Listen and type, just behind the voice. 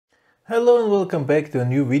Hello and welcome back to a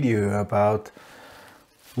new video about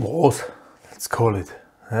laws, let's call it.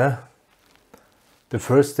 Yeah? The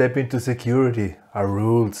first step into security are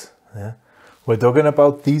rules. Yeah? We're talking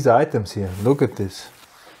about these items here. Look at this.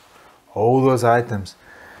 All those items.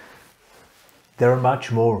 There are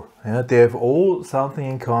much more. Yeah? They have all something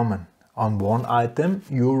in common. On one item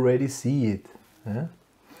you already see it. Yeah?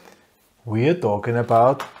 We are talking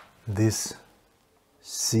about this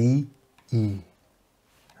CE.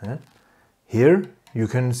 Yeah? Here you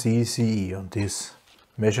can see CE on this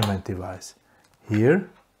measurement device. Here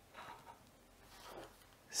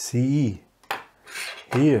CE.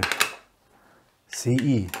 Here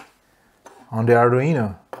CE. On the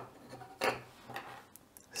Arduino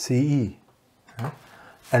CE.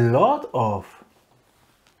 A lot of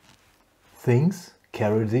things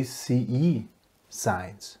carry these CE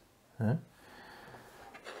signs.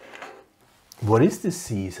 What is the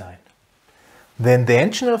CE sign? The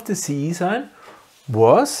intention of the CE sign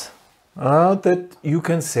was that you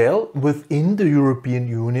can sell within the European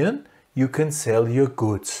Union, you can sell your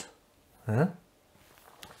goods.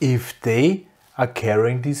 If they are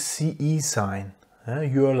carrying this CE sign,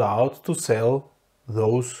 you're allowed to sell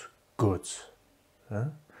those goods.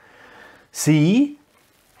 CE,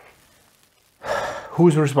 who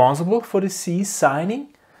is responsible for the CE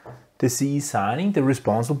signing? The CE signing, the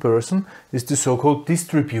responsible person, is the so-called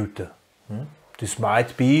distributor. This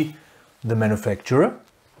might be the manufacturer,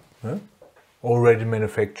 already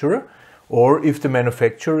manufacturer, or if the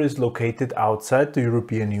manufacturer is located outside the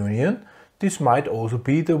European Union, this might also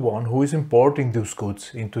be the one who is importing those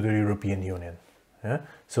goods into the European Union.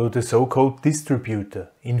 So the so-called distributor,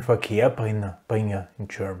 Inverkehrbringer in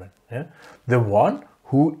German. The one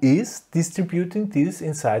who is distributing this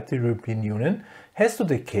inside the European Union has to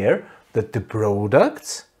take care that the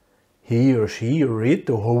products he or she or it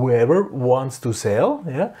or whoever wants to sell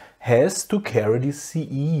has to carry this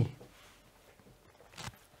CE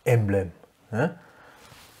emblem. I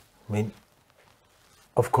mean,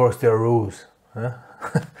 of course there are rules.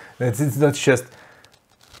 It's not just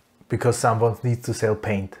because someone needs to sell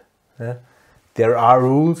paint. There are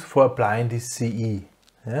rules for applying this CE.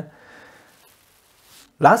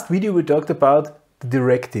 Last video we talked about the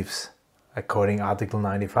directives according Article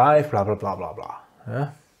 95, blah blah blah blah blah.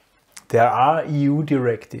 There are EU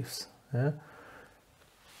directives,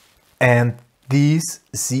 and this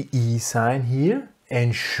CE sign here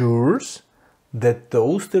ensures that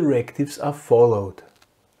those directives are followed.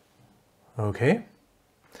 Okay,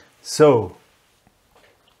 so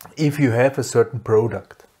if you have a certain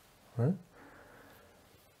product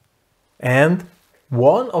and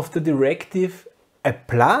one of the directive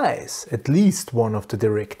applies, at least one of the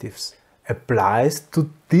directives applies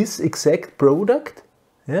to this exact product,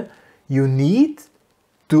 you need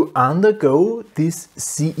to undergo this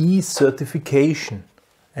CE certification.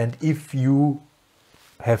 And if you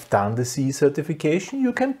have done the CE certification,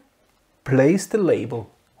 you can place the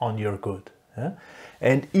label on your good.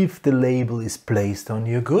 And if the label is placed on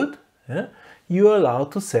your good, you are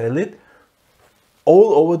allowed to sell it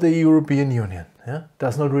all over the European Union.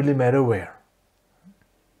 Does not really matter where.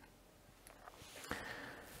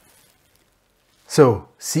 So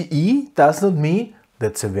CE does not mean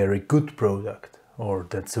that's a very good product or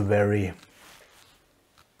that's a very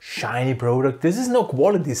shiny product. This is no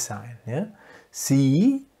quality sign.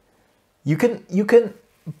 CE, you can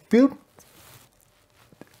build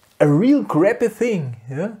a real crappy thing,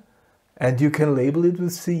 and you can label it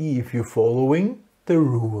with CE if you're following the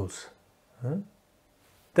rules.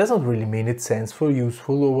 Doesn't really mean it's sensible,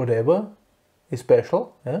 useful or whatever is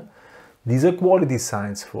special. These are quality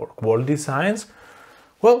signs for. Quality signs,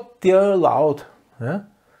 well, they are allowed.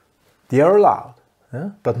 They are allowed,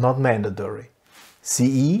 but not mandatory.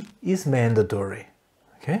 CE is mandatory.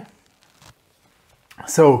 Okay.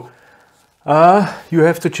 So you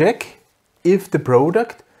have to check if the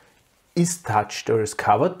product is touched or is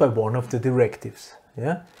covered by one of the directives.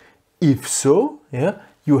 If so,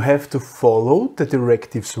 you have to follow the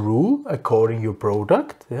directive's rule according your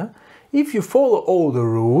product. If you follow all the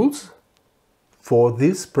rules for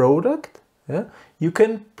this product, you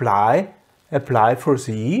can apply for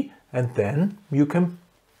CE, and then you can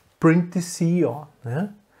print the CE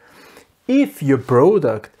on. If your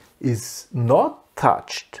product is not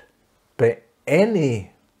touched by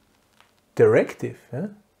any directive,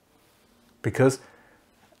 because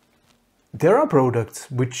there are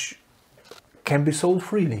products which can be sold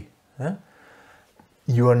freely,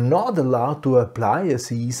 you are not allowed to apply a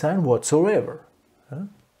CE sign whatsoever.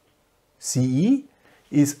 CE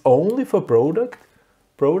is only for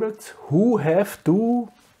products who have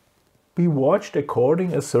to be watched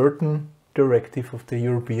according a certain directive of the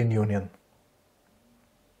European Union.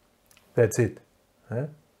 That's it.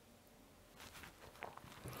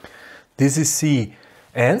 This is CE.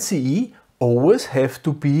 And CE always have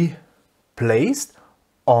to be placed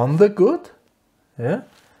on the good,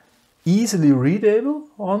 easily readable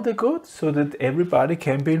on the good, so that everybody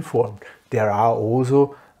can be informed. There are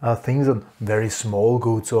also things on very small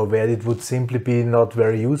goods, or where it would simply be not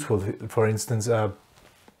very useful. For instance,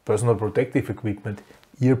 personal protective equipment,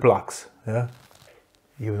 earplugs.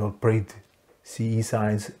 You don't print CE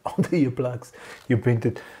signs on the earplugs. You print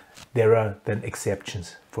it. There are then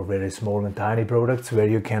exceptions for very small and tiny products where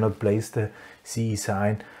you cannot place the CE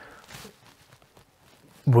sign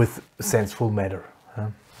with sensible manner.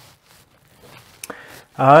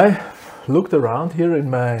 I looked around here in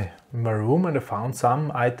my room and I found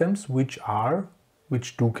some items which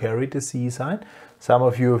do carry the CE sign. Some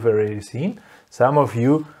of you have already seen. Some of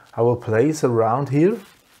you I will place around here.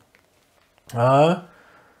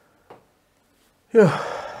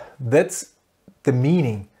 That's the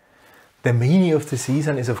meaning. The meaning of the CE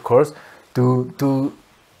sign is, of course, to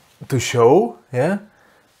show,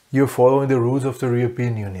 you're following the rules of the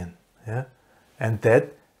European Union, and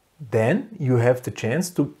that then you have the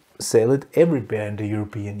chance to sell it everywhere in the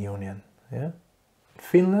European Union,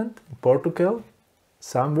 Finland, Portugal,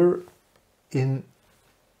 somewhere in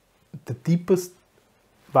the deepest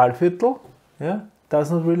Waldviertel,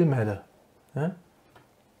 does not really matter,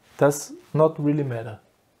 does not really matter.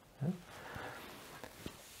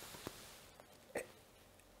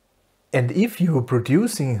 And if you're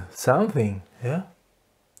producing something,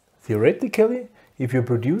 theoretically, if you're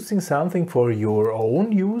producing something for your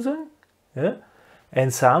own using,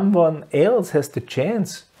 and someone else has the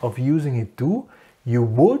chance of using it too, you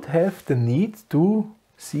would have the need to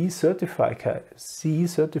CE certificate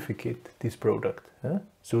this product.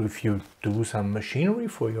 So if you do some machinery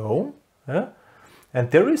for your own,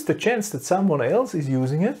 and there is the chance that someone else is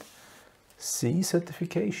using it, CE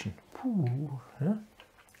certification.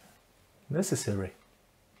 Necessary.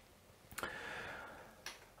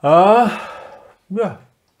 I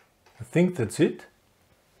think that's it.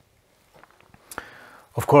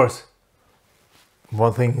 Of course,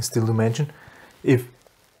 one thing is still to mention: if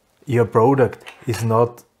your product is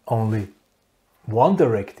not only one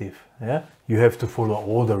directive, you have to follow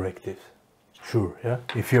all directives. Sure,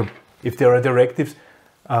 if there are directives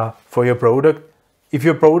for your product. If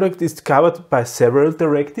your product is covered by several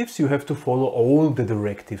directives, you have to follow all the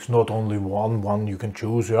directives, not only one you can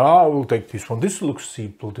choose. I will take this one. This looks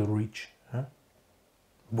simple to reach.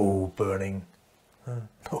 Boo, burning.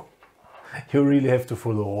 No, you really have to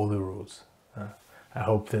follow all the rules. I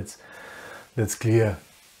hope that's clear.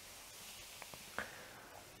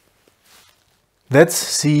 That's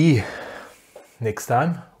CE. Next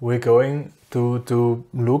time we're going to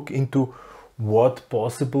look into what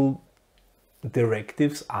possible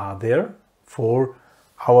directives are there for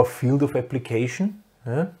our field of application.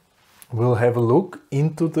 We'll have a look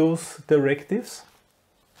into those directives,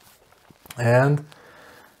 and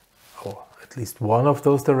at least one of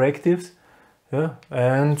those directives,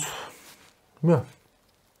 and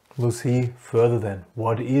we'll see further then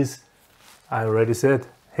what is. I already said,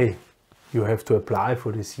 hey, you have to apply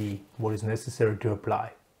for the CE. What is necessary to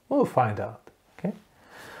apply? We'll find out. Okay.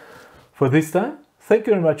 For this time, thank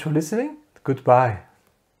you very much for listening. Goodbye.